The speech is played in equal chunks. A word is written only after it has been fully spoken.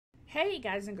Hey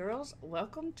guys and girls,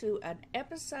 welcome to an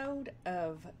episode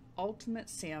of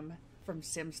Ultimate Sim from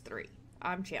Sims 3.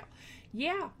 I'm Chell.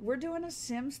 Yeah, we're doing a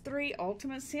Sims 3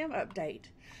 Ultimate Sim update.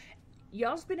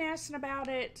 Y'all's been asking about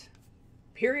it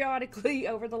periodically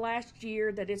over the last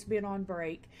year that it's been on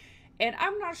break. And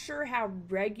I'm not sure how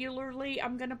regularly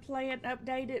I'm going to play it and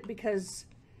update it because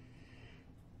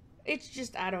it's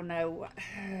just, I don't know.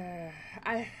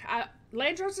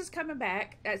 Landros is coming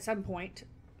back at some point,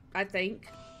 I think.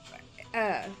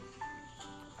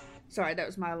 Sorry, that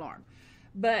was my alarm.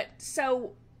 But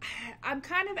so I'm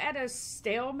kind of at a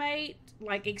stalemate,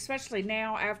 like especially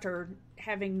now after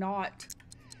having not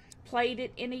played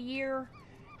it in a year.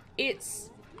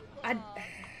 I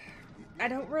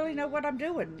don't really know what I'm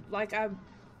doing. Like, I'm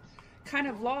kind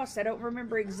of lost. I don't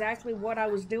remember exactly what I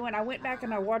was doing. I went back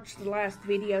and I watched the last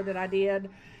video that I did,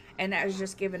 and that was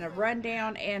just giving a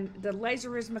rundown. And the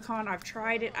Laserismicon, I've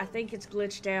tried it. I think it's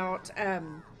glitched out.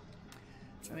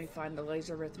 Let me find the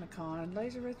Laserismicon.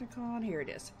 Laserismicon, here it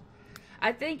is.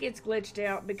 I think it's glitched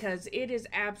out because it is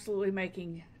absolutely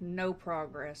making no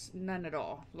progress. None at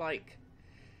all. Like,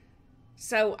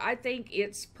 so I think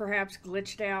it's perhaps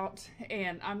glitched out,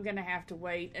 and I'm going to have to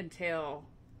wait until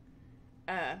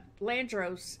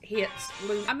Landros hits.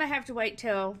 I'm going to have to wait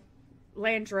till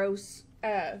Landros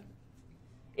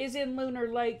is in Lunar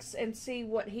Lakes and see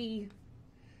what he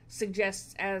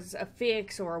suggests as a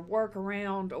fix or a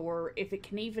workaround, or if it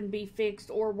can even be fixed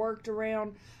or worked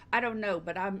around. I don't know,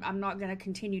 but I'm not going to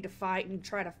continue to fight and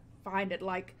try to find it.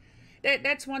 Like,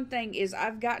 that's one thing, is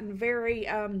I've gotten very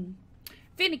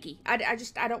finicky. I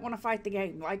don't want to fight the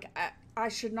game. Like, I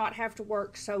should not have to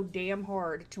work so damn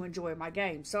hard to enjoy my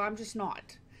game, so I'm just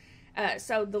not.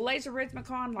 So the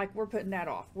Laserismicon, like, we're putting that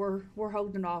off. We're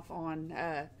holding off on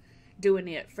doing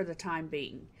it for the time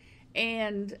being.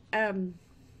 And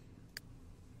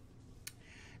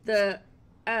the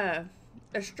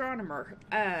astronomer,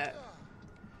 I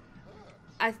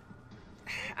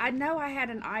know I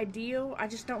had an ideal. I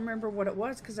just don't remember what it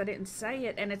was because I didn't say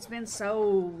it, and it's been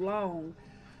so long.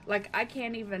 Like, I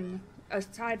can't even,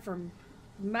 aside from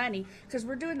money, because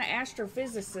we're doing the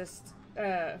astrophysicist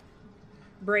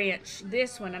branch,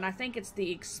 this one, and I think it's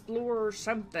the explorer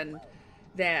something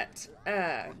that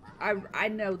I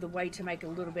know the way to make a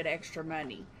little bit extra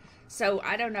money. So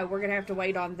I don't know, we're gonna have to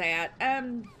wait on that.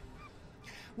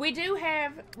 We do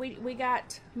have, we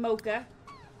got Mocha,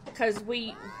 because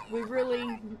we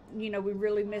really, you know, we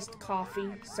really missed coffee,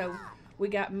 so we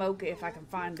got Mocha if I can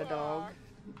find the dog.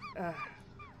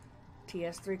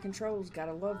 TS3 controls,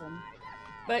 gotta love them.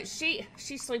 But she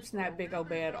sleeps in that big old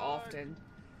bed often.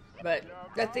 But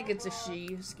I think it's a she,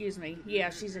 excuse me. Yeah,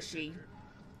 she's a she.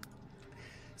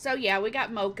 So yeah, we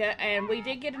got Mocha, and we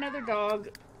did get another dog.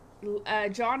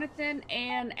 Jonathon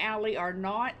and Allie are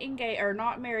not engaged, or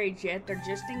not married yet. They're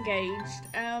just engaged.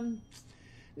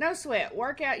 No sweat.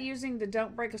 Work out using the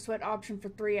don't break a sweat option for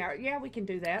 3 hours. Yeah, we can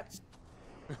do that.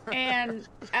 And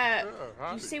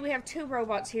you see we have 2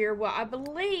 robots here. Well, I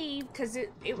believe, because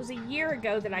it was a year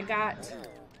ago that I got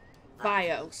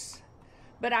BIOS.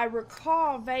 But I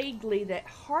recall vaguely that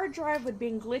hard drive had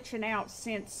been glitching out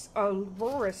since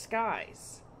Aurora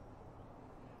Skies.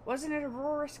 Wasn't it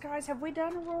Aurora Skies? Have we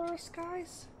done Aurora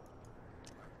Skies?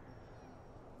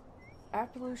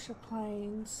 Appalachia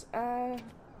Plains.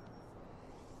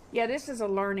 Yeah, this is a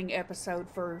learning episode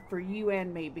for you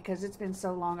and me because it's been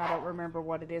so long I don't remember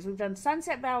what it is. We've done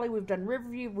Sunset Valley, we've done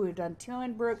Riverview, we've done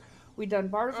Tillenbrook, we've done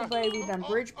Bartlesville Bay, we've done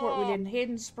Bridgeport, we did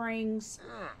Hidden Springs,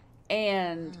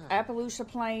 and Appalachia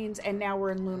Plains, and now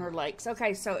we're in Lunar Lakes.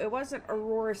 Okay, so it wasn't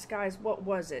Aurora Skies. What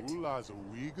was it?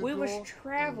 We was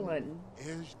traveling.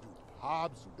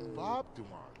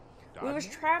 We was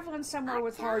traveling somewhere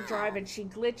with hard drive, and she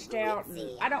glitched out,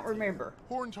 and I don't remember.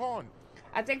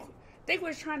 I think we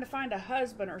was trying to find a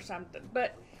husband or something.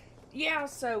 But yeah,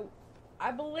 so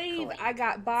I believe I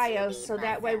got BIOS, so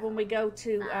that way when we go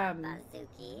to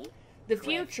the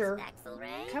future,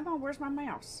 come on, where's my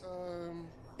mouse?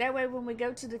 That way when we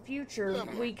go to the future,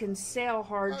 we can sell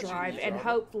hard drive and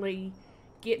hopefully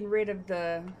getting rid of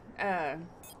the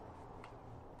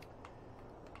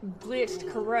glitched,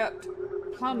 corrupt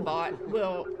plumbot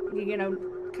will, you know,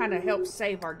 kind of help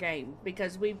save our game,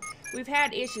 because we've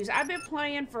had issues. I've been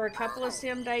playing for a couple of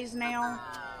sim days now,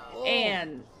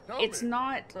 and it's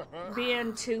not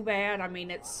been too bad. I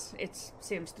mean, it's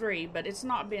Sims 3, but it's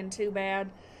not been too bad.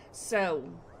 So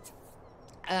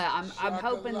I'm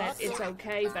hoping that it's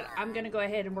okay, but I'm gonna go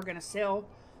ahead and we're gonna sell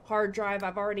hard drive.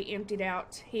 I've already emptied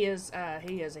out his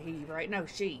he is a he, right? No,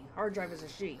 she. Hard drive is a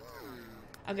she.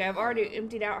 Okay, I've already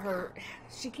emptied out her.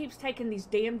 She keeps taking these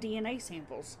damn DNA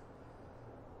samples.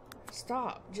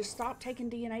 Stop. Just stop taking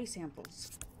DNA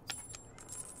samples.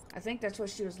 I think that's what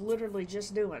she was literally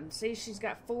just doing. See, she's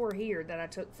got 4 here that I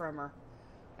took from her.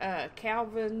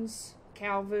 Calvin's.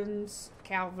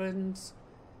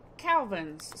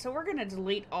 So we're going to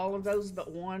delete all of those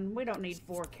but 1. We don't need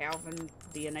 4 Calvin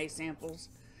DNA samples.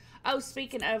 Oh,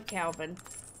 speaking of Calvin,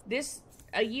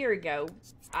 a year ago,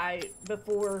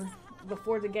 before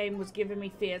the game was giving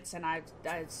me fits and I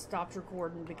stopped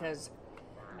recording because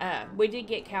we did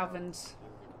get Calvin's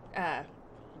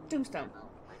tombstone.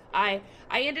 I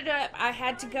ended up, I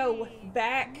had to go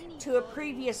back to a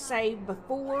previous save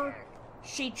before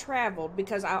she traveled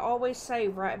because I always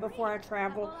save right before I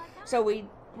travel. So we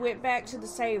went back to the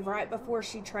save right before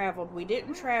she traveled. We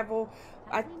didn't travel.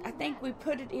 I think we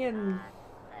put it in,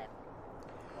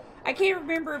 I can't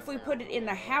remember if we put it in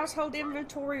the household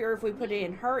inventory or if we put it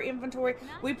in her inventory.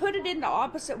 We put it in the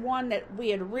opposite one that we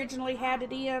had originally had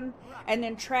it in and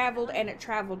then traveled, and it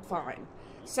traveled fine.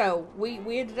 So we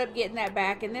ended up getting that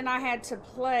back, and then I had to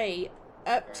play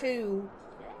up to,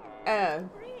 I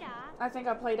think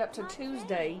I played up to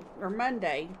Tuesday or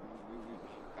Monday,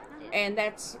 and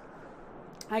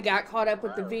I got caught up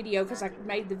with the video because I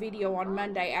made the video on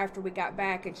Monday after we got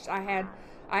back, and I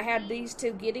had these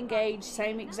 2 get engaged,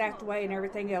 same exact way and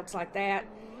everything else like that,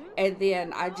 and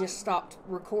then I just stopped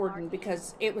recording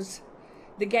because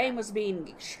the game was being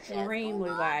extremely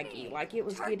laggy. Like, it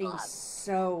was getting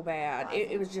so bad.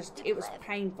 It was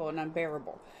painful and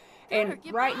unbearable. And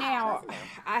right now,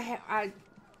 I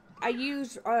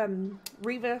use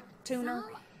Riva Tuner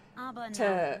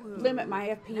to limit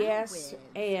my FPS,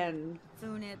 and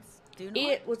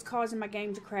it was causing my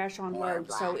game to crash on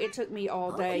load. So it took me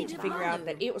all day to figure out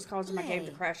that it was causing my game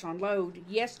to crash on load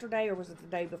yesterday, or was it the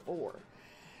day before?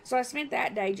 So I spent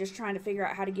that day just trying to figure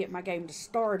out how to get my game to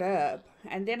start up,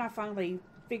 and then I finally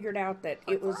figured out that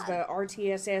it was the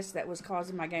RTSS that was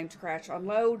causing my game to crash on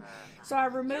load. So I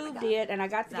removed it, and I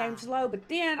got the game to load, but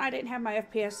then I didn't have my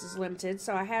FPS limited,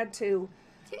 so I had to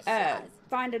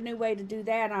find a new way to do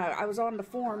that. I was on the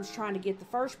forums trying to get the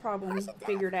first problem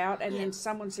figured out, and then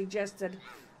someone suggested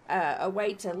a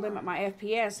way to limit my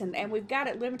FPS, and we've got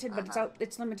it limited, but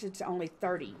it's limited to only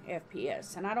 30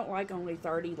 FPS, and I don't like only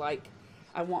 30, like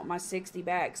I want my 60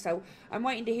 back. So I'm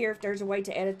waiting to hear if there's a way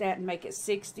to edit that and make it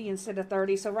 60 instead of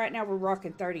 30. So right now we're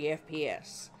rocking 30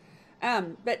 FPS.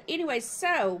 But anyway,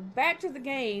 so back to the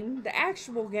game, the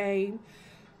actual game.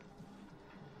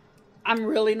 I'm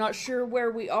really not sure where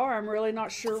we are. I'm really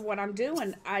not sure what I'm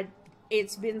doing.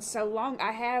 It's been so long.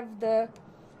 I have the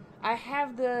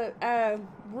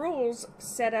rules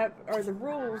set up, or the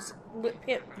rules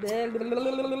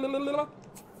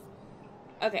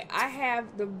Okay, I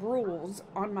have the rules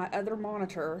on my other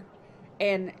monitor,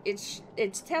 and it's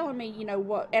telling me, you know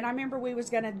what, and I remember we was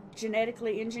going to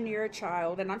genetically engineer a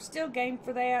child, and I'm still game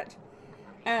for that.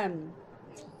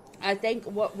 I think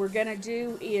what we're going to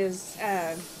do is,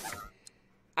 I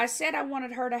said I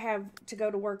wanted her to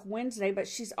go to work Wednesday, but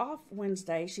she's off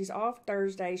Wednesday, she's off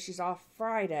Thursday, she's off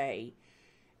Friday,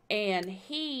 and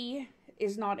he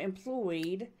is not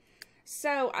employed.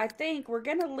 So I think we're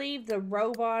going to leave the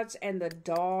robots and the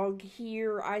dog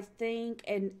here, I think,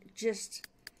 and just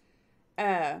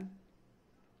Allie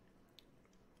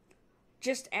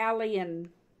and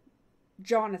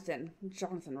Jonathon.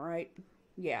 Jonathon, right?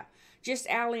 Yeah. Just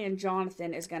Allie and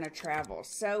Jonathon is going to travel.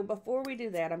 So before we do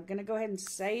that, I'm going to go ahead and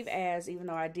save as, even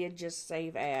though I did just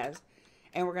save as.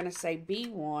 And we're going to say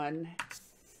B1.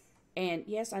 And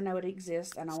yes, I know it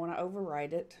exists, and I want to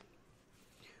overwrite it.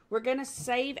 We're going to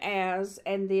save as,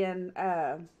 and then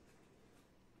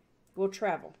we'll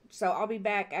travel. So I'll be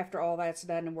back after all that's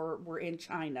done, and we're in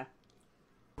China.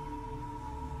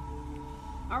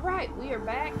 All right, we are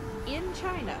back in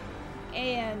China,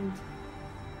 and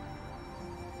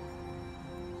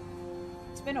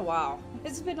it's been a while.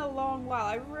 It's been a long while.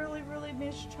 I really, really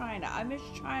miss China. I miss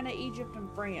China, Egypt, and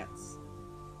France.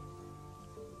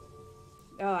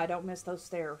 Oh, I don't miss those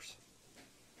stairs.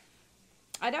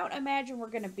 I don't imagine we're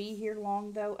going to be here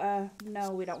long, though. No,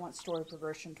 we don't want story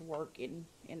progression to work in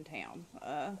town.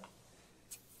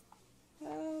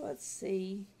 Let's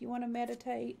see. You want to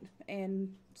meditate,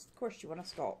 and of course you want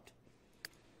to sculpt.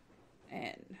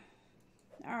 And,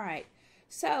 alright.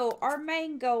 So, our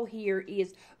main goal here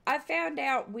is, I found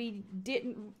out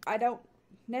I don't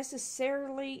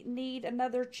necessarily need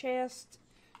another chest,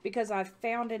 because I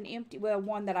found an empty, well,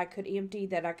 one that I could empty,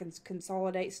 that I can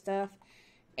consolidate stuff,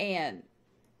 and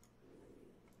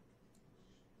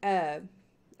I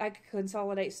could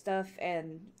consolidate stuff,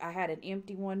 and I had an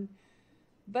empty one.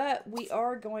 But we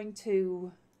are going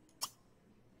to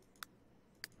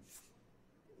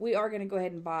go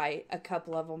ahead and buy a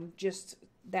couple of them, just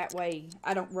that way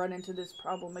I don't run into this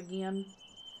problem again.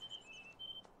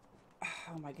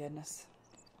 Oh my goodness.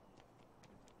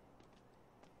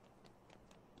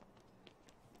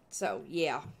 So,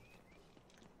 yeah.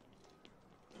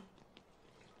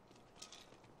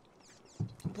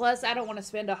 Plus, I don't want to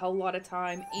spend a whole lot of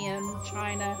time in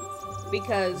China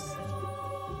because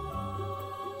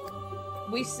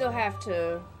we still have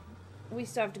to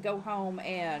go home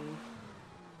and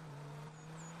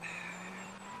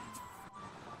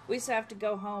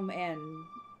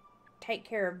take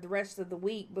care of the rest of the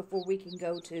week before we can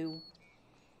go to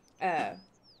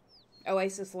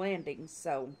Oasis Landings.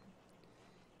 So,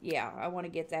 yeah, I want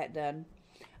to get that done.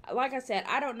 Like I said,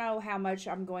 I don't know how much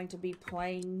I'm going to be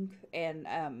playing and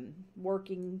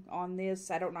working on this.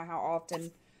 I don't know how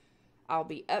often I'll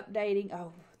be updating.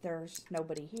 Oh, there's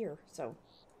nobody here. So,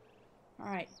 all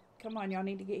right, come on, y'all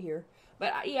need to get here.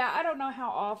 But yeah, I don't know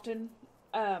how often.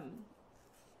 I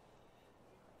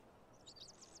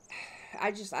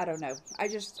don't know. I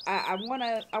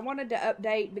wanted to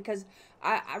update because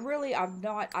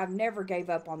I've never gave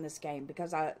up on this game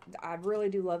because I really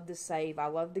do love this save. I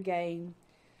love the game.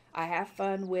 I have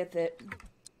fun with it,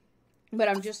 but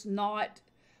I'm just not,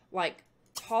 like,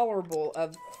 tolerable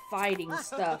of fighting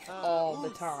stuff all the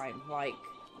time, like,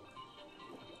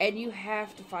 and you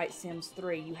have to fight Sims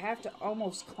 3. You have to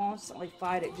almost constantly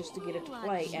fight it just to get it to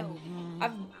play, and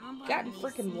I've gotten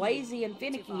freaking lazy and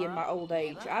finicky in my old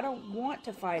age. I don't want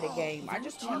to fight a game. I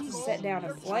just want to sit down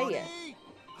and play it.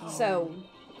 So,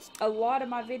 a lot of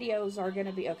my videos are going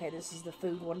to be, okay, this is the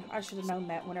food one. I should have known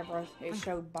that whenever it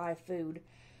showed buy food.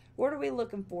 What are we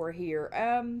looking for here?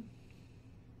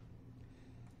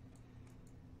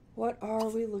 What are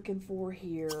we looking for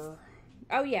here?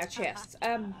 Oh yeah, chests.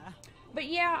 But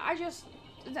yeah,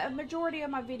 the majority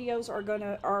of my videos are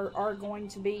going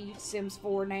to be Sims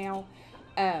 4 now.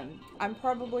 I'm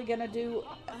probably gonna do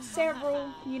several,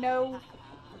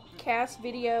 cast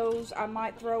videos. I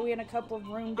might throw in a couple of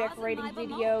room decorating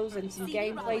videos and some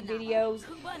gameplay videos.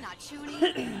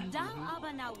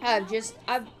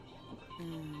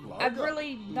 I've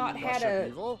really not had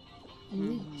a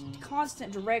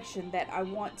constant direction that I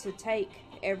want to take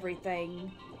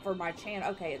everything for my channel.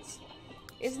 Okay,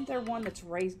 isn't there one that's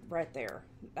raised right there?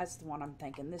 That's the one I'm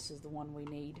thinking. This is the one we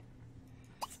need.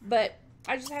 But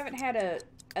I just haven't had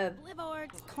a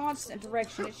constant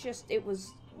direction.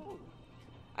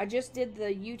 I just did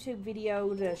the YouTube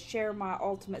video to share my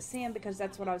Ultimate Sim because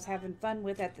that's what I was having fun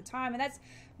with at the time. And that's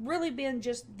really been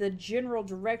just the general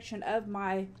direction of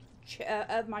my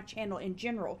channel in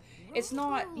general. It's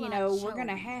not, we're going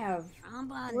to have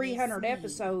 300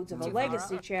 episodes of a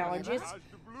legacy challenge. It's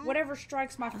whatever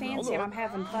strikes my fancy and I'm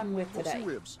having fun with today.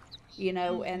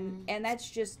 And that's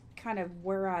just kind of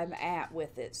where I'm at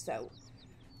with it. So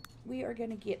we are going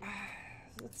to get,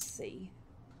 let's see.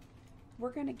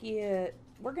 We're going to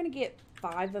get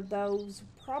 5 of those.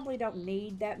 Probably don't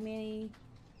need that many,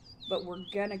 but we're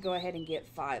going to go ahead and get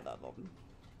 5 of them.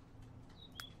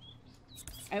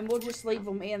 And we'll just leave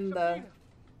them in the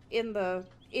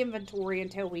inventory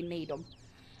until we need them.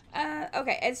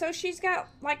 Okay, and so she's got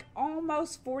like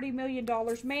almost $40 million.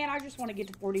 Man, I just want to get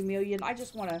to 40 million. I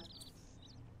just want to...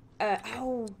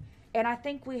 oh, and I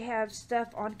think we have stuff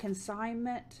on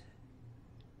consignment.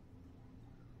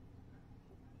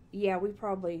 Yeah, we're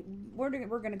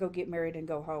going to go get married and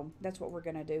go home. That's what we're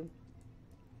going to do.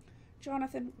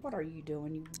 Jonathan, what are you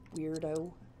doing, you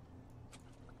weirdo?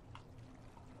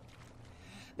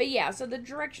 But yeah, so the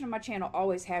direction of my channel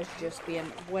always has just been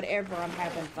whatever I'm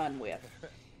having fun with.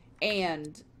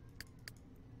 And,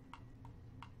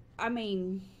 I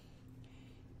mean,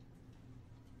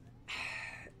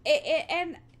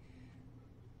 and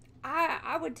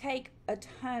I would take a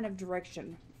ton of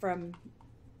direction from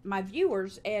my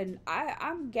viewers, and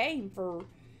I'm game for,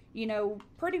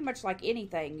 pretty much like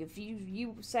anything. If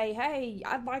you say, hey,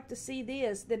 I'd like to see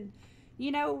this, then,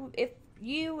 if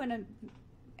you and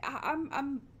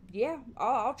yeah,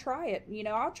 I'll try it.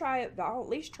 I'll try it. I'll at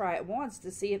least try it once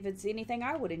to see if it's anything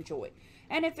I would enjoy.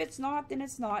 And if it's not, then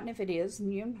it's not. And if it is,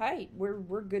 hey,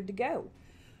 we're good to go.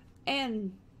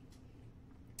 And,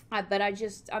 but I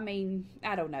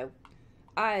don't know.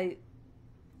 I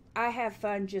have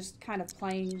fun just kind of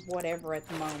playing whatever at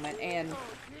the moment. And,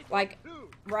 like,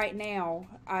 right now,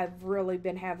 I've really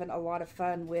been having a lot of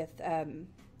fun with,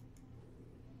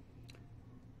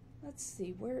 let's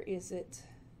see, where is it?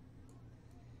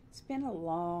 It's been a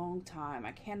long time.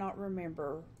 I cannot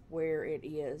remember where it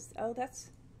is. Oh,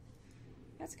 that's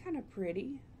kind of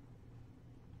pretty.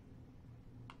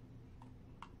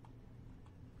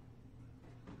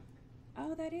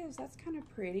 Oh, that's kind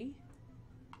of pretty.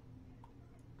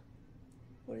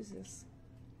 What is this?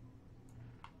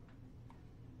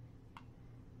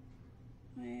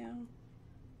 Well,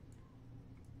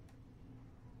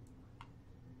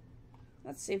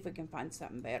 Let's see if we can find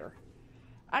something better.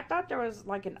 I thought there was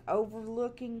like an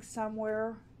overlooking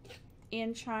somewhere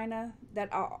in China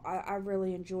that I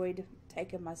really enjoyed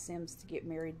taking my Sims to get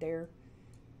married there,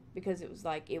 because it was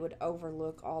like it would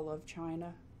overlook all of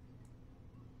China.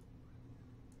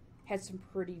 Had some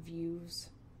pretty views.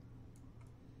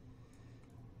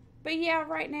 But yeah,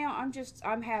 right now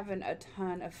I'm having a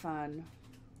ton of fun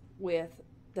with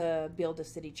the Build a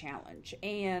City Challenge.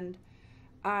 And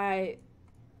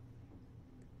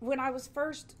when I was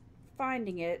first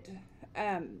finding it,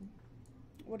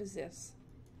 what is this?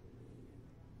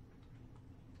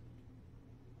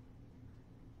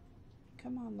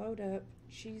 Come on, load up.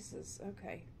 Jesus,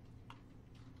 okay.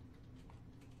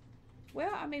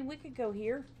 Well, I mean, we could go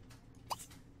here.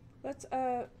 Let's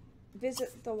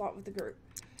visit the lot with the group.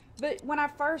 But when I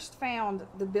first found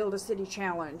the Build a City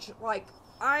Challenge, like,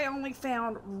 I only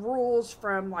found rules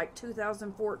from like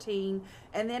 2014,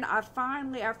 and then I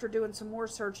finally, after doing some more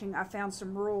searching, I found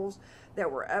some rules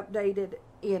that were updated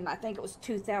in, I think it was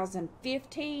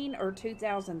 2015 or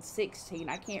 2016,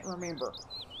 I can't remember.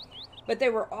 But they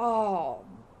were all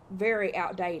very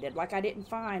outdated. Like, I didn't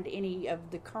find any of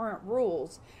the current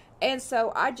rules. And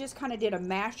so I just kind of did a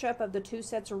mashup of the two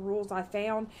sets of rules I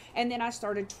found, and then I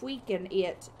started tweaking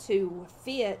it to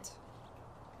fit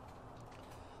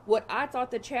what I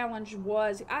thought the challenge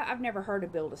was. I've never heard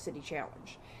of Build a City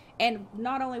Challenge. And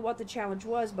not only what the challenge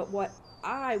was, but what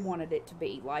I wanted it to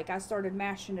be. Like, I started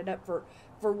mashing it up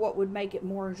for what would make it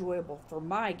more enjoyable for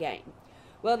my game.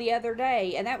 Well, the other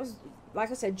day, and that was,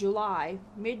 like I said, July,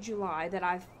 mid-July, that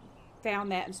I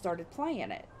found that and started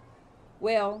playing it.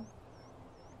 Well,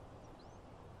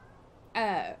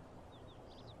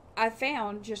 I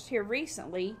found just here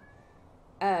recently,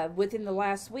 within the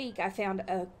last week, I found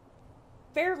a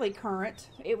fairly current,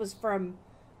 it was from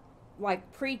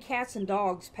like pre-Cats and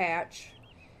Dogs patch.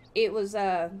 It was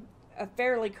a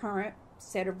fairly current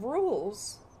set of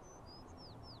rules.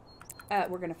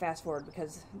 We're going to fast forward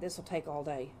because this will take all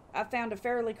day. I found a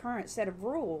fairly current set of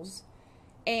rules,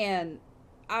 and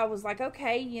I was like,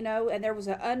 okay, you know, and there was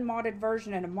an unmodded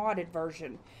version and a modded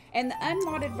version. And the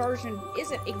unmodded version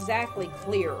isn't exactly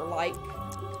clear. Like,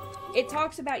 it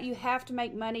talks about you have to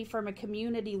make money from a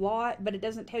community lot, but it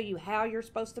doesn't tell you how you're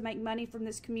supposed to make money from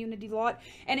this community lot.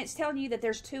 And it's telling you that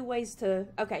there's two ways to,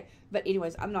 okay, but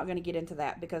anyways, I'm not going to get into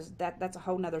that because that's a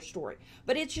whole nother story.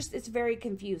 But it's very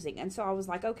confusing. And so I was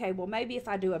like, okay, well, maybe if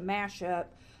I do a mashup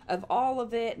of all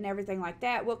of it and everything like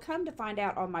that. Well, come to find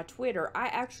out on my Twitter, I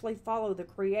actually follow the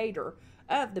creator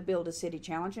of the Build a City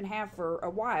Challenge and have for a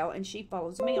while, and she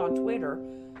follows me on Twitter.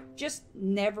 Just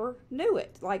never knew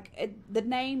it. Like, the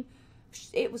name,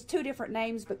 it was two different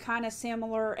names, but kind of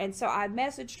similar, and so I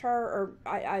messaged her, or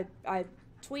I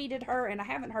tweeted her, and I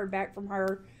haven't heard back from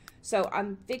her, so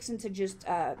I'm fixing to just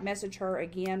message her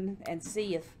again and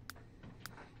see if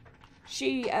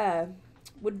she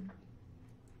would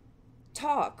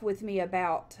talk with me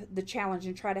about the challenge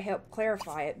and try to help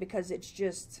clarify it, because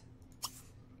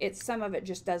some of it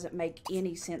just doesn't make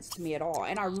any sense to me at all.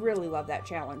 And I really love that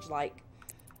challenge. Like,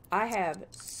 I have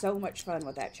so much fun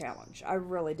with that challenge. I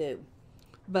really do.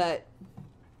 But,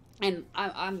 and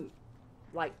I'm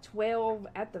like 12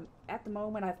 at the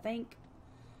moment, I think,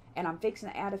 and I'm fixing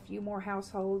to add a few more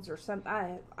households or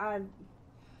something.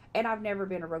 And I've never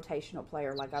been a rotational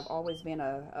player. Like, I've always been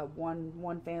a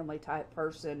one family type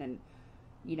person, and,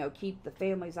 you know, keep the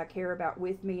families I care about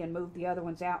with me and move the other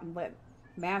ones out and let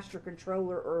Master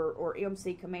Controller or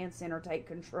MC Command Center take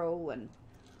control. And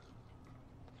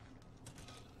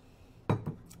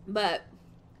but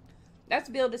that's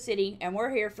Build a City, and we're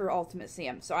here for Ultimate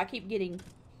Sim. So I keep getting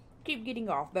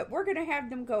off, but we're gonna have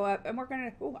them go up, and we're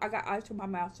gonna. Oh, I got ice in my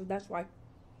mouth, so that's why.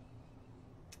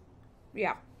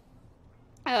 Yeah.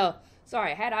 Oh,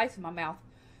 sorry, I had ice in my mouth.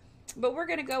 But we're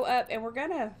gonna go up, and we're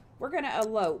gonna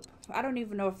elope. I don't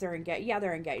even know if they're engaged. Yeah,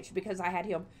 they're engaged, because I had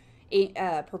him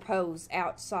propose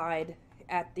outside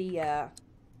at the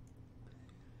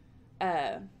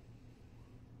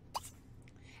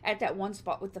at that one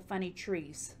spot with the funny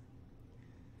trees.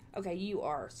 Okay, you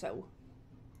are, so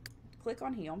click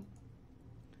on him.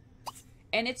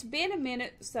 And it's been a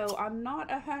minute, so I'm not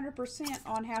 100%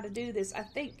 on how to do this. I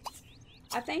think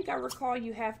I recall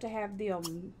you have to have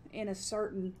them in a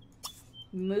certain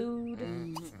mood,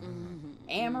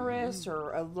 amorous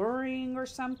or alluring or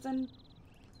something,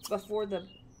 before the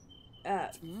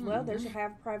well, there's a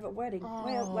have private wedding.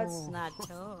 Well, let's let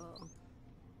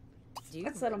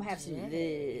them have some love.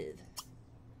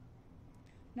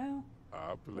 No,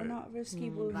 we're not risky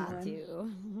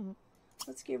wooing.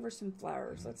 Let's give her some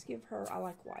flowers. Let's give her, I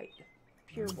like white,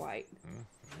 pure white.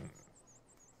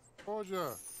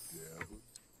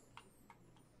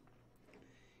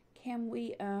 Can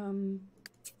we, I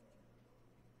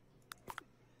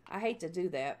hate to do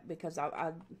that because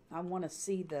I want to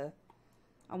see the,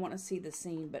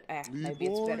 scene, but maybe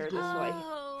it's better this way.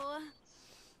 Oh,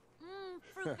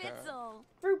 fruit britzel.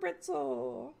 Fruit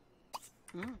britzel.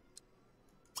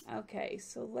 Okay,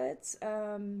 so let's,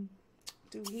 do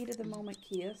heat of the moment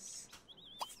kiss.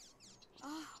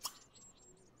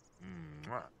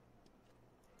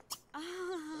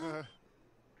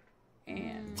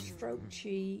 And stroke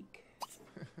cheek.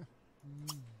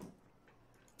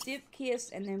 Dip kiss,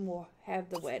 and then we'll have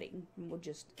the wedding. And we'll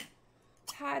just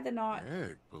tie the knot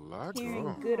here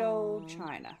in good old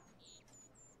China.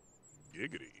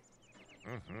 Giggity.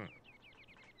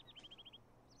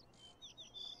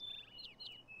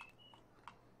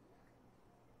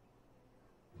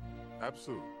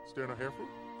 Absolute. Staring at hair fruit?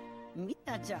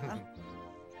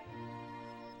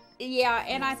 Yeah,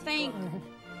 and I think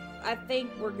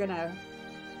we're gonna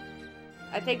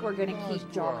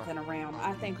keep Jonathon around.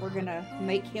 I think we're gonna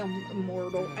make him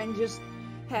immortal and just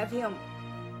have him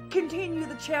continue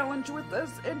the challenge with us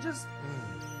and just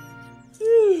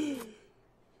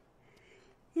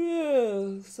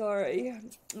yeah, sorry.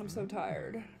 I'm so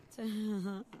tired.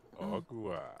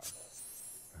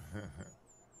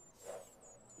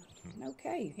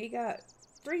 Okay, he got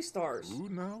 3 stars.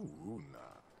 Woona.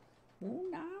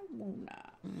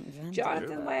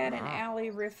 Jonathon Ladd and Allie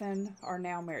Riffin are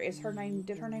now married.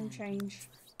 Did her name change?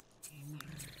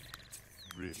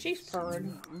 She's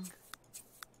purring.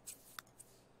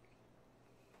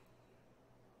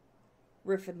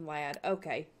 Riffin Ladd.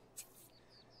 Okay.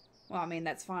 Well, I mean,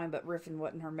 that's fine, but Riffin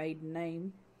wasn't her maiden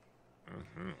name.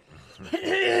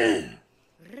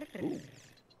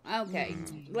 Okay.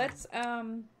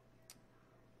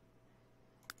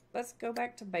 Let's go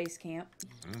back to base camp.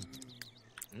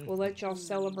 We'll let y'all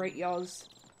celebrate y'all's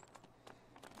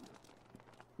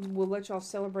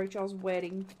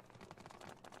wedding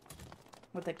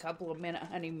with a couple of minute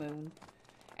honeymoon.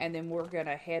 And then we're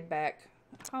gonna head back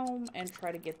home and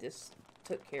try to get this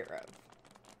took care of.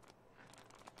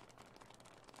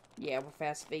 Yeah, we're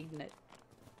fast feeding it.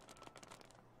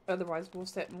 Otherwise, we'll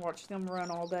sit and watch them run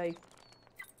all day.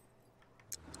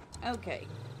 Okay.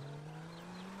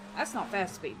 That's not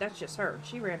fast feed. That's just her.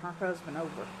 She ran her husband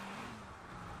over.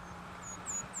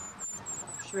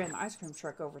 She ran the ice cream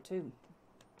truck over, too.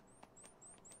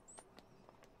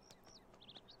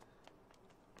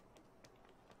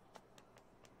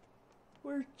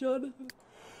 Where's Jonathon?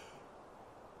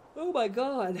 Oh my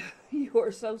God. You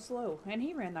are so slow. And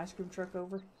he ran the ice cream truck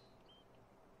over.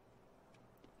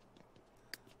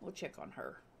 We'll check on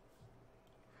her.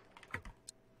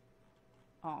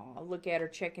 Aw, look at her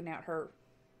checking out her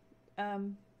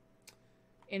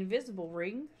invisible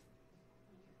ring.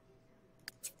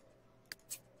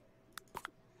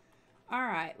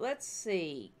 Alright, let's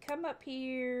see. Come up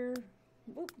here.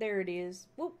 Whoop, there it is.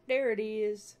 Whoop, there it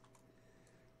is.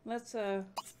 Let's go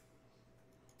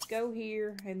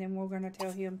here, and then we're gonna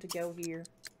tell him to go here.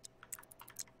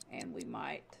 And we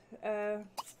might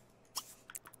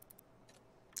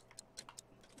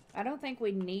I don't think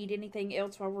we need anything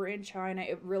else while we're in China.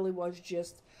 It really was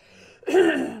just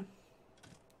it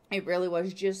really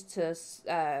was just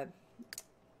to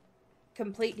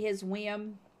complete his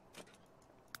whim.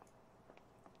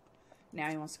 Now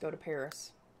he wants to go to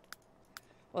Paris.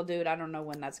 Well, dude, I don't know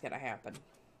when that's going to happen.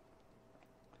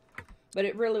 But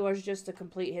it really was just to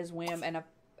complete his whim and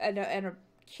a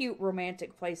cute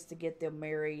romantic place to get them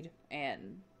married.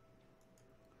 And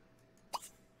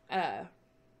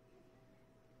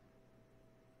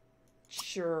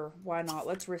sure, why not?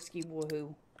 Let's risky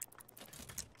woohoo.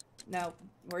 No,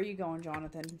 where are you going,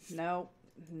 Jonathon? No,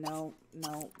 no,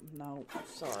 no, no.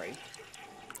 Sorry.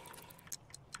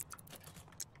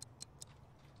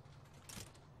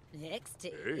 Next.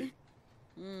 Hey.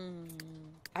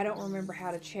 I don't remember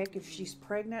how to check if she's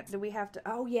pregnant. Do we have to?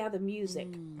 Oh, yeah, the music.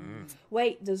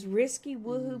 Wait, does Risky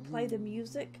Woohoo play the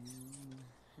music?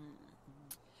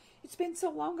 It's been so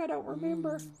long, I don't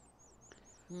remember.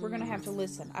 We're going to have to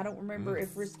listen. I don't remember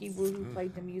if Risky Woohoo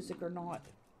played the music or not.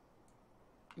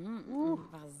 And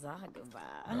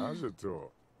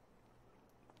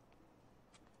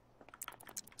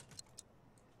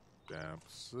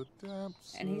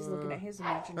he's looking at his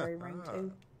imaginary ring,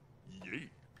 too.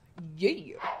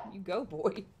 Yeah, you go,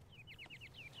 boy.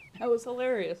 That was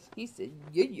hilarious. He said,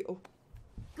 yeah.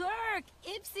 Gurk,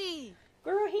 Ipsy.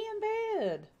 Girl, he in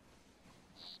bed.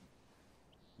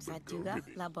 Saduga,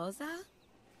 La Boza?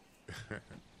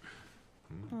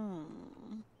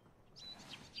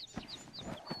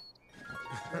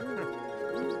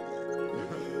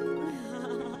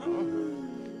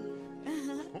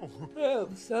 Oh,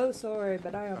 I'm so sorry,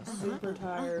 but I am super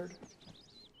tired.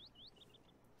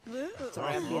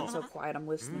 Sorry, I'm being so quiet. I'm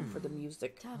listening for the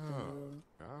music.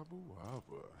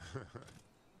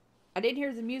 I didn't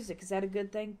hear the music. Is that a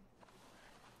good thing?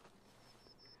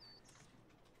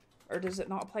 Or does it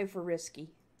not play for risky?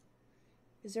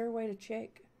 Is there a way to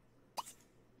check?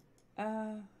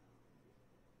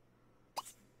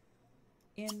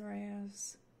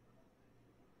 NRAS.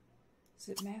 Is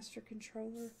it master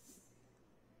controller?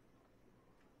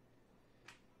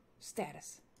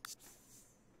 Status.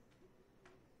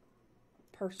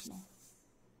 Personal.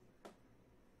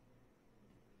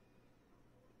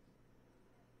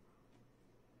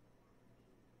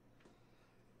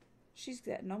 She's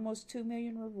gotten almost 2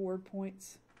 million reward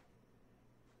points.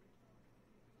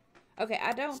 Okay,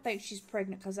 I don't think she's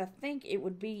pregnant because I think it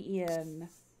would be in...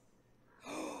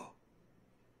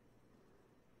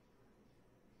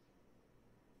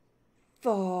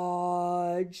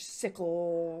 Fudge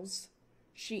sickles.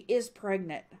 She is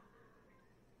pregnant.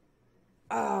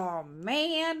 Oh,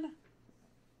 man.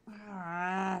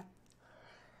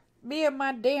 Me and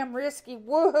my damn risky.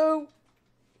 Woohoo.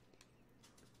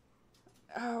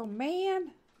 Oh,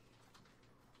 man.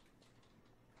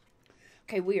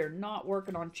 Okay, we are not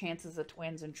working on chances of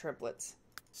twins and triplets.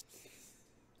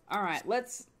 All right,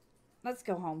 let's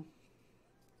go home.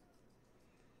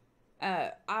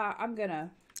 I'm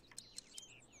gonna...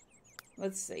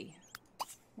 Let's see.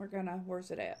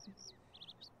 Where's it at?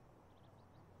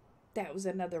 That was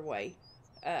another way.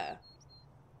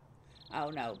 Oh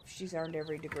no, she's earned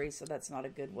every degree, so that's not a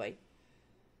good way.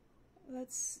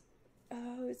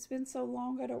 Oh, it's been so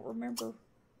long, I don't remember.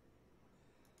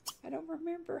 I don't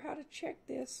remember how to check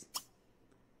this.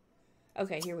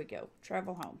 Okay, here we go.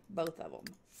 Travel home, both of them.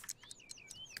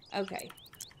 Okay.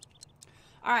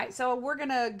 Alright, so we're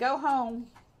gonna go home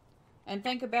and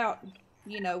think about,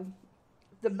 you know,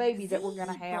 the baby that we're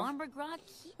gonna have.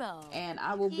 And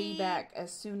I will be back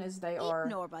as soon as they are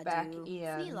back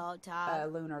in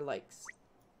Lunar Lakes.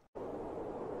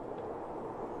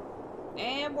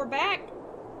 And we're back.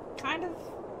 Kind of,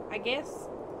 I guess.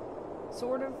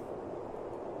 Sort of.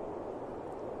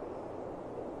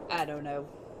 I don't know.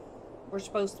 We're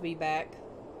supposed to be back.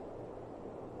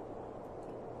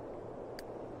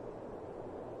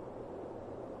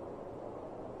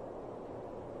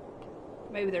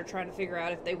 Maybe they're trying to figure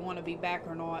out if they want to be back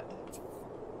or not.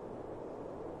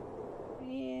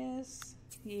 Yes,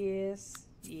 yes,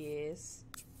 yes,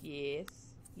 yes,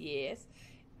 yes,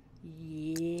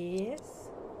 yes.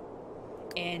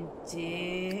 And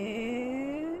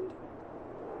then...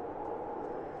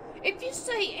 If you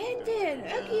say and then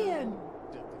again.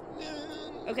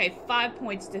 Okay, 5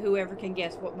 points to whoever can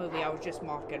guess what movie I was just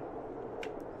mocking.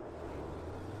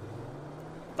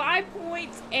 5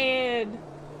 points and...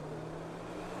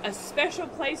 a special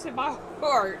place in my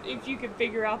heart if you can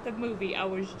figure out the movie I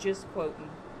was just quoting.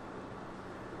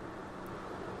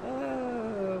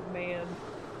 Oh, man.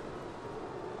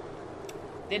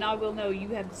 Then I will know you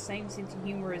have the same sense of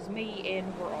humor as me,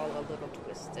 and we're all a little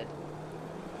twisted.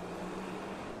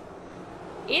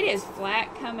 It is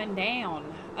flat coming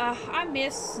down. I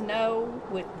miss snow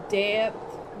with depth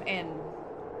and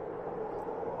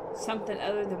something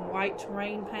other than white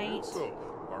terrain paint.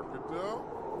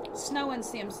 Snow in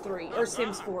Sims 3 or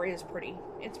Sims 4 is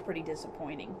pretty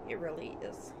disappointing. It really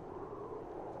is.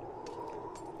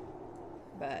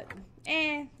 But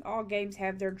all games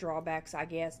have their drawbacks, I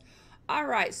guess.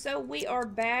 Alright, so we are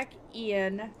back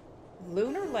in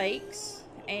Lunar Lakes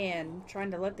and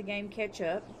trying to let the game catch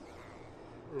up.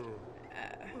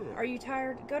 Are you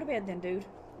tired? Go to bed then, dude.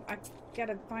 I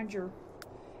gotta find your...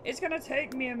 It's gonna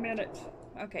take me a minute.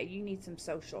 Okay, you need some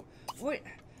social. What?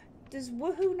 Does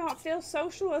Woohoo not feel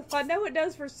social? If I know it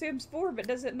does for Sims 4, but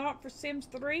does it not for Sims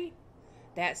 3?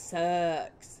 That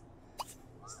sucks.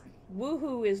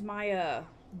 Woohoo is my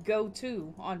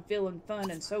go-to on feeling fun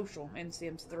and social in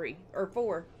Sims 3 or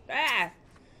 4. I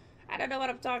don't know what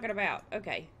I'm talking about.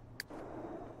 Okay.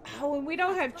 Oh, and we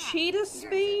don't have cheetah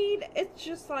speed. It's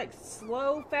just like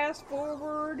slow fast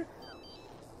forward.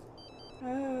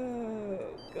 Oh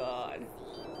God.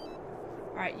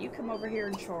 All right, you come over here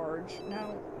and charge.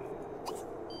 No.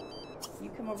 You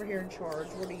come over here and charge.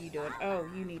 What are you doing? Oh,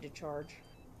 you need to charge.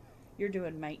 You're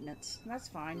doing maintenance. That's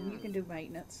fine. You can do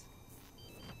maintenance.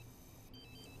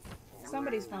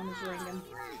 Somebody's phone is ringing.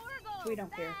 We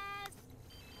don't care.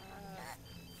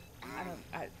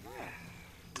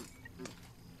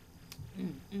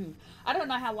 I don't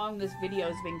know how long this video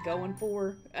has been going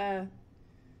for.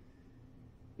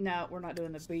 No, we're not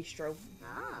doing the bistro.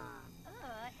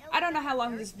 don't know how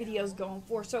long this video is going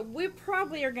for, so we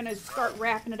probably are going to start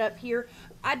wrapping it up here.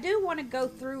 I do want to go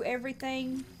through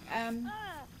everything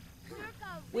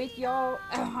with y'all.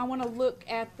 I want to look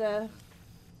at the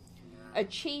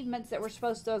achievements that we're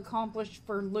supposed to accomplish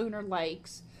for Lunar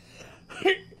Lakes.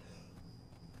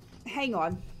 Hang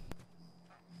on.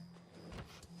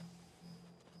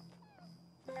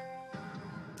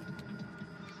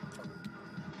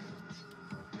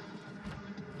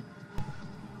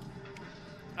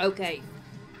 Okay.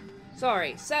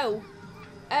 Sorry. So,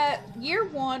 year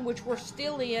 1, which we're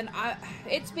still in,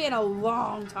 it's been a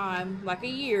long time, like a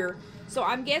year. So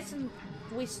I'm guessing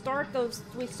we start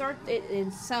it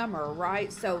in summer,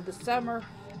 right? So the summer,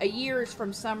 a year is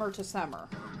from summer to summer.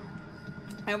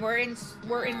 And we're in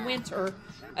winter,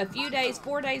 a few days,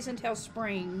 4 days until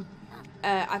spring.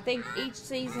 I think each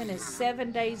season is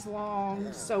 7 days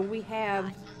long, so we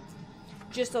have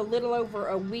just a little over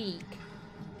a week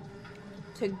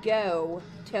to go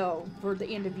for the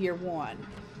end of year 1.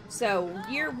 So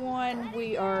year 1,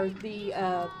 we are the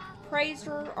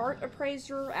art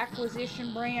appraiser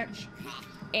acquisition branch,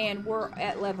 and we're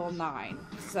at level 9.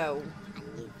 So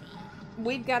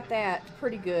we've got that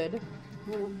pretty good.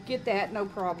 We'll get that no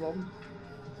problem.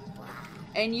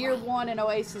 And year 1 in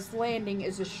Oasis Landing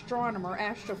is astronomer,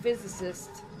 astrophysicist,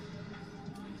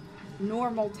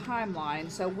 normal timeline.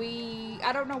 So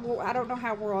I don't know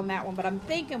how we're on that one, but I'm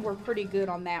thinking we're pretty good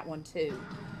on that one too.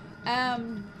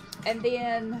 And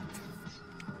then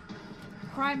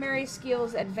primary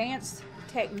skills, advanced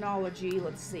technology.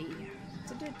 Let's see.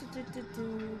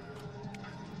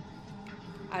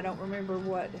 I don't remember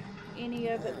what any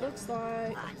of it looks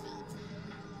like.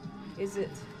 Is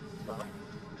it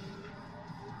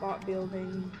bot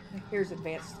building? Here's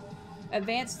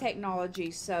advanced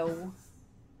technology. So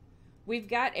we've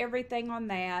got everything on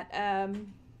that.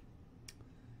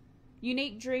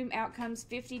 Unique dream outcomes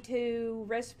 52,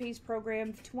 recipes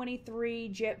program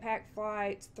 23, jetpack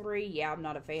flights 3. Yeah, I'm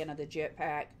not a fan of the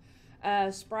jetpack.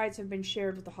 Sprites have been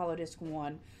shared with the holodisc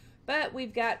 1. But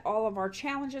we've got all of our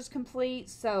challenges complete,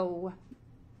 so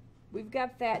we've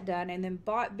got that done. And then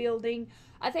bot building.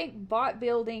 I think bot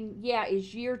building, yeah,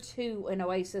 is year 2 in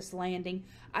Oasis Landing.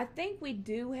 I think we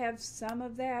do have some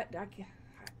of that. I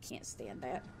can't stand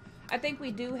that. I think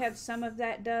we do have some of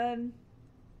that done.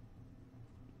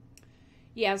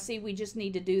 Yeah, see, we just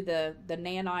need to do the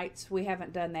nanites. We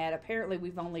haven't done that. Apparently,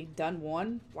 we've only done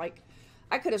one. Like,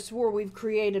 I could have swore we've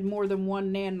created more than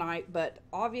one nanite, but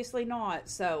obviously not.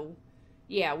 So,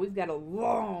 yeah, we've got a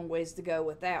long ways to go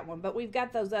with that one. But we've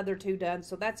got those other 2 done,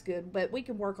 so that's good. But we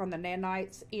can work on the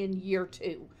nanites in year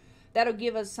 2. That'll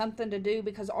give us something to do,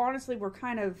 because honestly, we're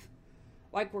kind of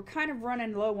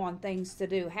running low on things to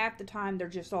do. Half the time, they're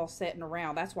just all sitting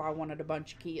around. That's why I wanted a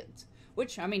bunch of kids.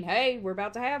 Which, I mean, hey, we're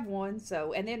about to have one.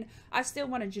 So, and then I still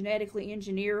want to genetically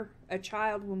engineer a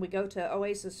child when we go to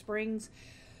Oasis Springs.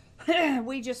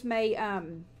 we just may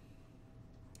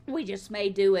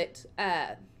do it.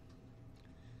 I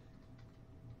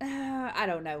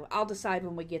don't know. I'll decide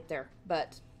when we get there.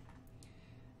 But,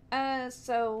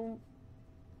 so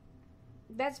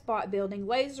that's bot building.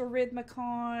 Laser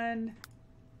Rhythmicon.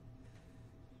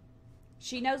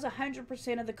 She knows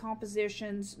 100% of the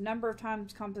compositions. Number of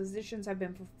times compositions have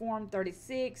been performed,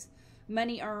 36.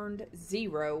 Money earned,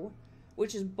 0.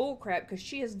 Which is bullcrap, because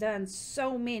she has done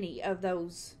so many of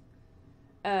those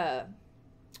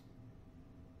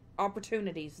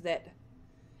opportunities that...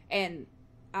 And,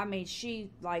 I mean, she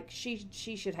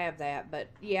should have that. But,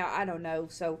 yeah, I don't know.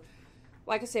 So,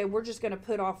 like I said, we're just going to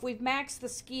put off... We've maxed the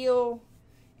skill,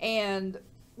 and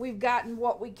we've gotten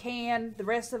what we can. The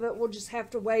rest of it, we'll just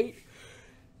have to wait.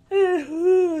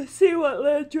 See what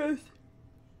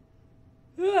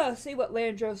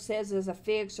Landros says as a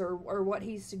fix, or what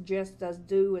he suggests us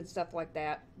do and stuff like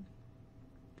that.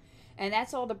 And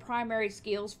that's all the primary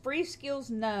skills. Free skills,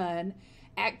 none.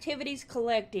 Activities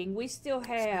collecting. We still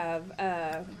have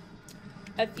a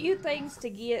few things to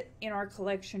get in our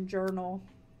collection journal.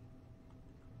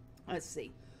 Let's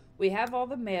see. We have all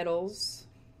the medals.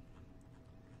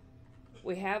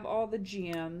 We have all the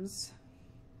gems.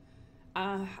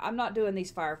 I'm not doing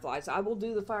these fireflies. I will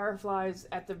do the fireflies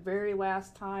at the very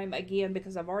last time again,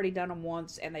 because I've already done them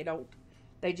once and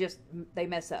they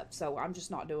mess up. So I'm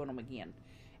just not doing them again.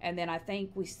 And then I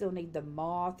think we still need the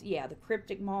moth. Yeah, the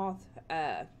cryptic moth.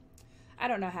 I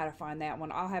don't know how to find that one.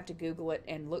 I'll have to Google it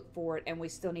and look for it. And we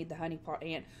still need the honeypot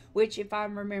ant, which, if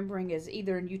I'm remembering, is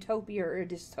either in Utopia or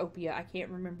Dystopia. I can't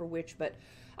remember which, but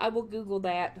I will Google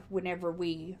that whenever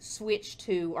we switch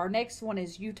to... Our next one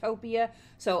is Utopia,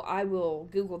 so I will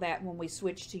Google that when we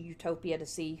switch to Utopia to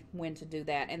see when to do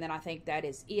that. And then I think that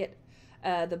is it.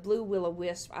 The blue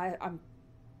will-o-wisp, I'm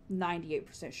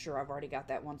 98% sure I've already got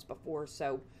that once before,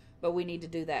 so, but we need to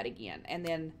do that again. And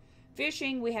then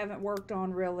fishing we haven't worked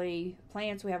on really.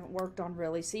 Plants we haven't worked on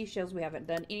really. Seashells we haven't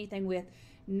done anything with.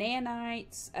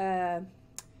 Nanites,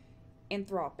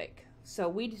 anthropic. So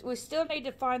we still need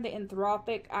to find the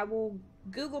anthropic. I will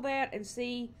Google that and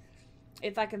see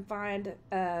if I can find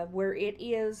where it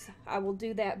is. I will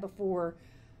do that before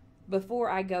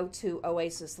I go to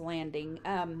Oasis Landing.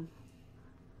 I'm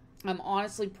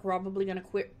honestly probably going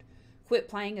to quit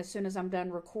playing as soon as I'm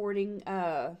done recording.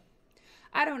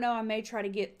 I don't know. I may try to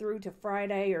get through to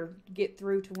Friday or get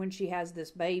through to when she has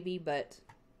this baby, but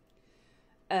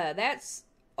that's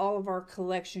all of our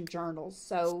collection journals.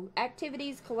 So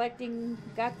activities, collecting,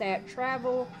 got that.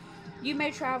 Travel. You may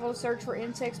travel to search for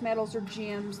insects, metals, or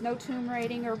gems. No tomb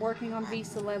raiding or working on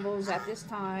visa levels at this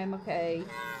time. Okay.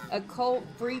 Occult,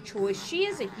 free choice. She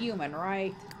is a human,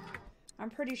 right? I'm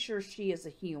pretty sure she is a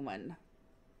human.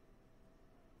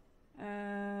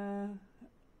 I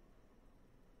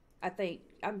think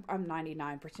I'm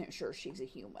 99% sure she's a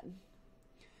human.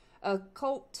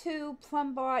 Occult 2,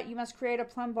 Plumbot. You must create a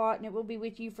Plumbot and it will be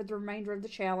with you for the remainder of the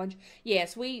challenge.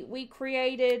 Yes, we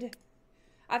created,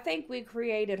 I think we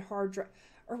created hard drive.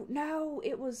 Or no,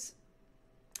 it was,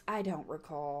 I don't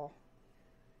recall.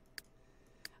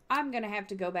 I'm going to have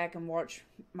to go back and watch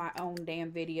my own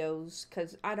damn videos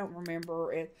because I don't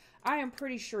remember it. I am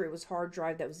pretty sure it was hard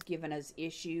drive that was giving us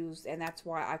issues, and that's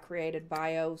why I created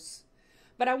BIOS.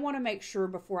 But I want to make sure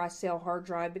before I sell hard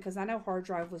drive, because I know hard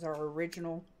drive was our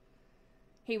original.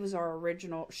 He was our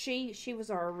original. She was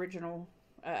our original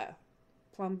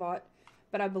Plumbot.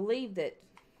 But I believe that.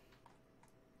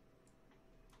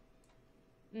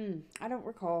 I don't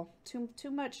recall. Too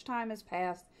much time has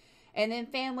passed. And then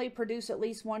family, produce at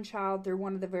least one child through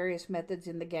one of the various methods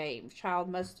in the game. Child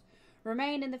must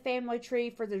remain in the family tree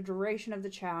for the duration of the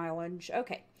challenge.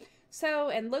 Okay. So,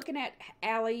 and looking at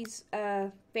Allie's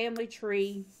family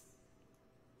tree.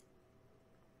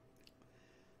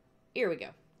 Here we go.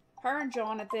 Her and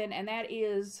Jonathon, and that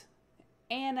is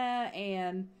Anna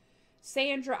and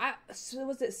Sandra. So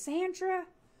was it Sandra?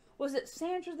 Was it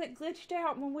Sandra that glitched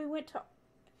out when we went to...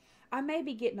 I may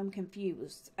be getting them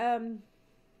confused.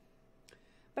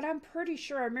 But I'm pretty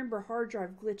sure I remember hard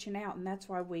drive glitching out, and that's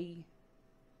why we...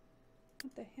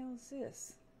 What the hell is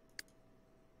this?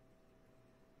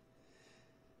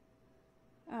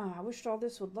 Oh, I wished all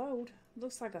this would load.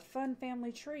 Looks like a fun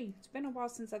family tree. It's been a while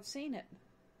since I've seen it.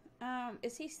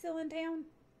 Is he still in town?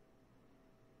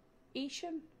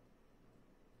 Ishan?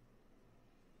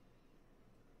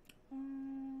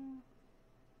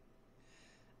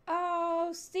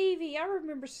 Oh, Stevie. I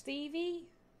remember Stevie.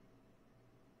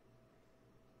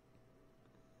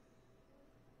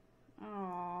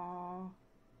 Aww.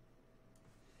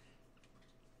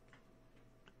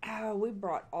 Oh, we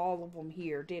brought all of them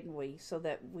here, didn't we? So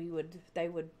that they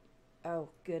would, oh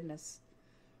goodness.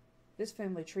 This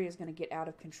family tree is going to get out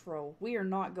of control. We are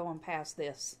not going past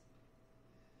this.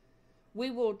 We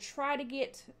will try to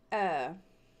get,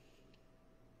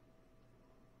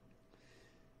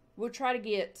 we'll try to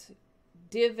get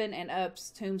Divin and Up's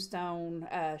tombstone,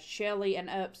 Shelly and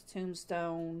Up's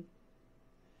tombstone,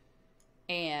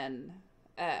 and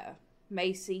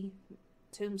Macy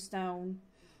tombstone.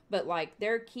 But like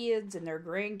their kids and their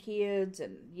grandkids,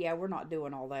 and yeah, we're not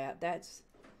doing all that. That's,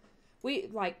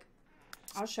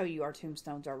 I'll show you our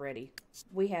tombstones already.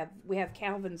 We have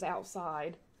Calvin's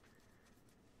outside,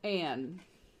 and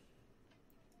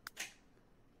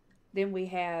then we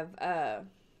have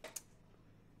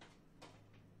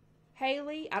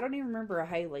Haley. I don't even remember a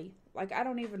Haley. Like, I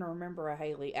don't even remember a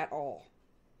Haley at all.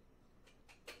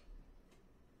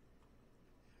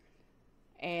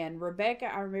 And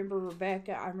Rebecca, I remember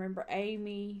Rebecca. I remember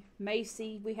Amy.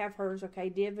 Macy, we have hers. Okay,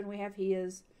 Divin, we have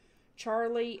his.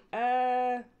 Charlie,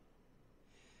 I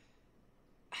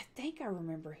think I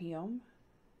remember him.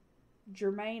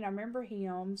 Jermaine, I remember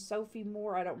him. Sophie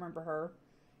Moore, I don't remember her.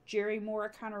 Jerry Moore, I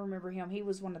kind of remember him. He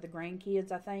was one of the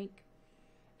grandkids, I think.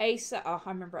 Asa, oh, I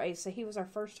remember Asa. He was our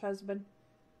first husband.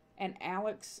 And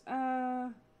Alex,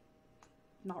 not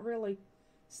really.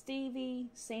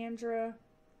 Stevie, Sandra,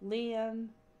 Lynn,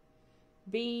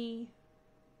 B,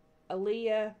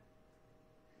 Aaliyah,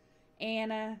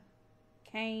 Anna,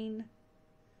 Kane,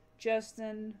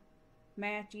 Justin,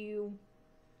 Matthew,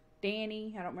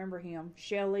 Danny, I don't remember him,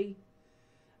 Shelly,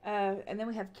 and then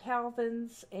we have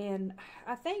Calvin's, and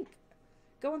I think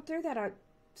going through that,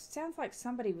 sounds like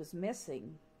somebody was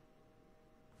missing.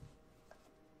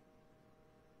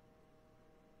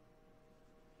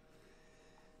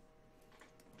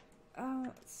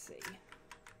 Let's see.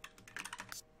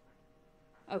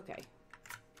 Okay.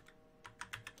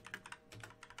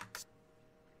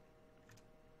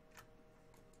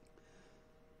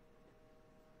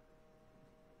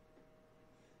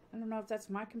 I don't know if that's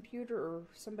my computer or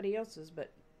somebody else's,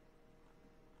 but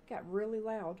it got really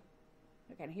loud.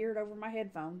 I can hear it over my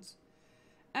headphones.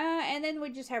 And then we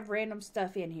just have random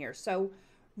stuff in here. So,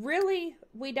 really,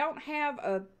 we don't have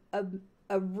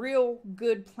a real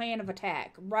good plan of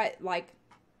attack. Right, like,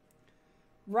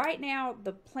 right now,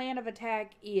 the plan of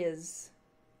attack is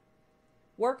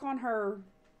work on her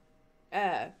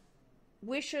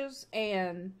wishes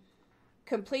and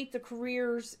complete the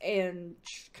careers and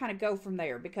kind of go from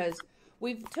there, because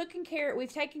we've taken care of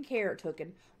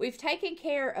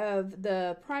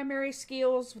the primary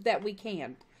skills that we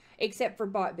can, except for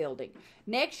bot building.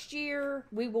 Next year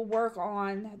we will work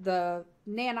on the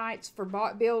nanites for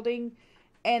bot building,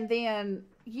 and then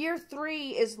year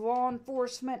 3 is law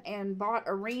enforcement and bot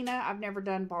arena. I've never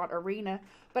done bot arena,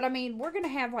 but I mean, we're gonna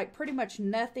have like pretty much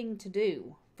nothing to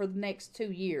do for the next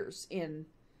 2 years in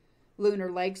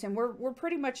Lunar Lakes, and we're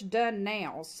pretty much done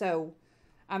now. So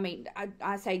I mean,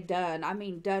 I say done, I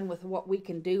mean done with what we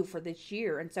can do for this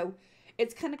year. And so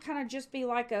it's gonna kind of just be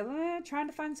like trying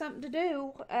to find something to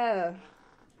do,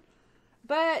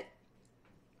 but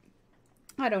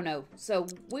I don't know. So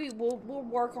we'll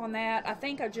work on that. I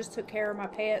think I just took care of my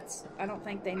pets. I don't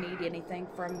think they need anything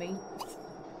from me.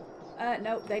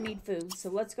 Nope, they need food, so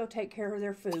let's go take care of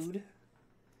their food.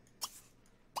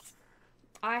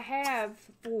 I have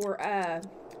for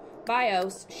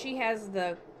Bios, she has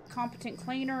the competent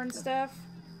cleaner and stuff,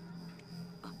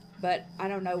 but I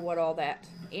don't know what all that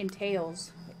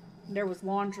entails. There was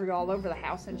laundry all over the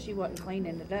house and she wasn't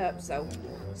cleaning it up, so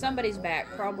somebody's back,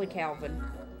 probably Calvin.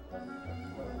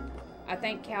 I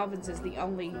think Calvin's is the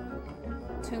only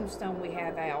tombstone we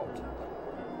have out.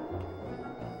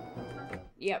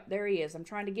 Yep, there he is. I'm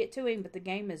trying to get to him, but the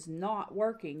game is not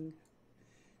working.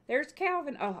 There's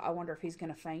Calvin. Oh, I wonder if he's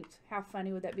going to faint. How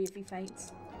funny would that be if he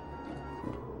faints?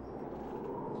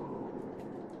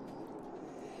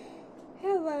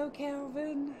 Hello,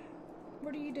 Calvin.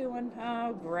 What are you doing?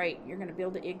 Oh, great. You're going to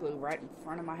build an igloo right in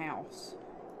front of my house.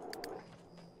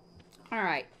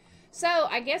 Alright. So,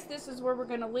 I guess this is where we're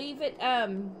going to leave it.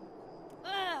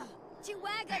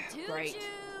 Great.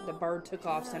 The bird took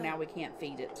off, so now we can't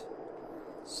feed it.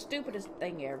 Stupidest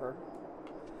thing ever.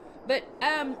 But,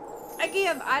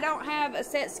 again, I don't have a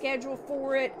set schedule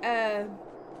for it.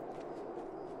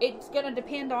 It's going to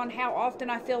depend on how often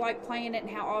I feel like playing it and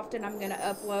how often I'm going to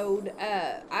upload.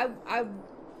 I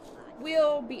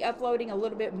will be uploading a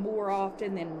little bit more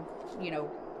often than, you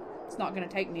know, it's not going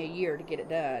to take me a year to get it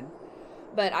done.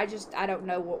 But I don't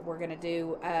know what we're going to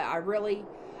do.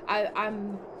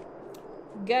 I'm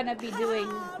going to be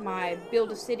doing my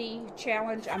Build a City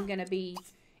challenge. I'm going to be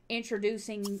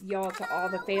introducing y'all to all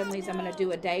the families. I'm going to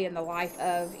do a day in the life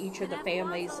of each of the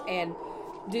families and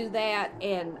do that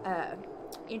and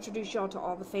introduce y'all to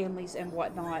all the families and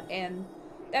whatnot. And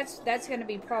that's going to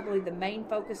be probably the main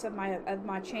focus of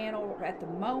my channel at the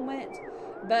moment.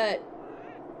 But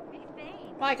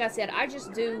like I said, I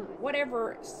just do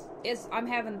whatever I'm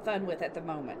having fun with at the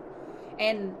moment.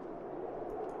 And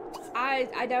I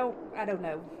don't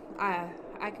know.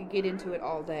 I could get into it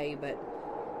all day, but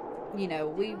you know,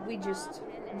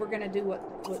 we're gonna do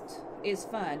what is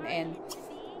fun. And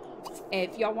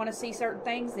if y'all want to see certain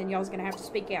things, then y'all's gonna have to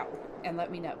speak out and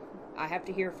let me know. I have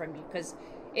to hear from you, because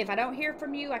if I don't hear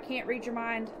from you, I can't read your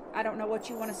mind. I don't know what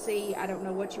you want to see. I don't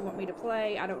know what you want me to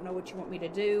play. I don't know what you want me to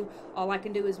do. All I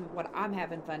can do is what I'm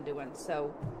having fun doing.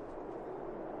 So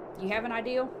you have an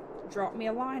idea? Drop me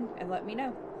a line and let me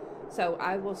know. So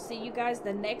I will see you guys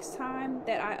the next time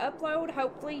that I upload.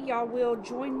 Hopefully y'all will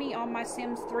join me on my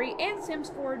Sims 3 and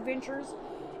Sims 4 adventures.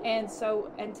 And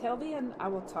so until then, I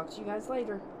will talk to you guys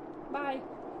later. Bye.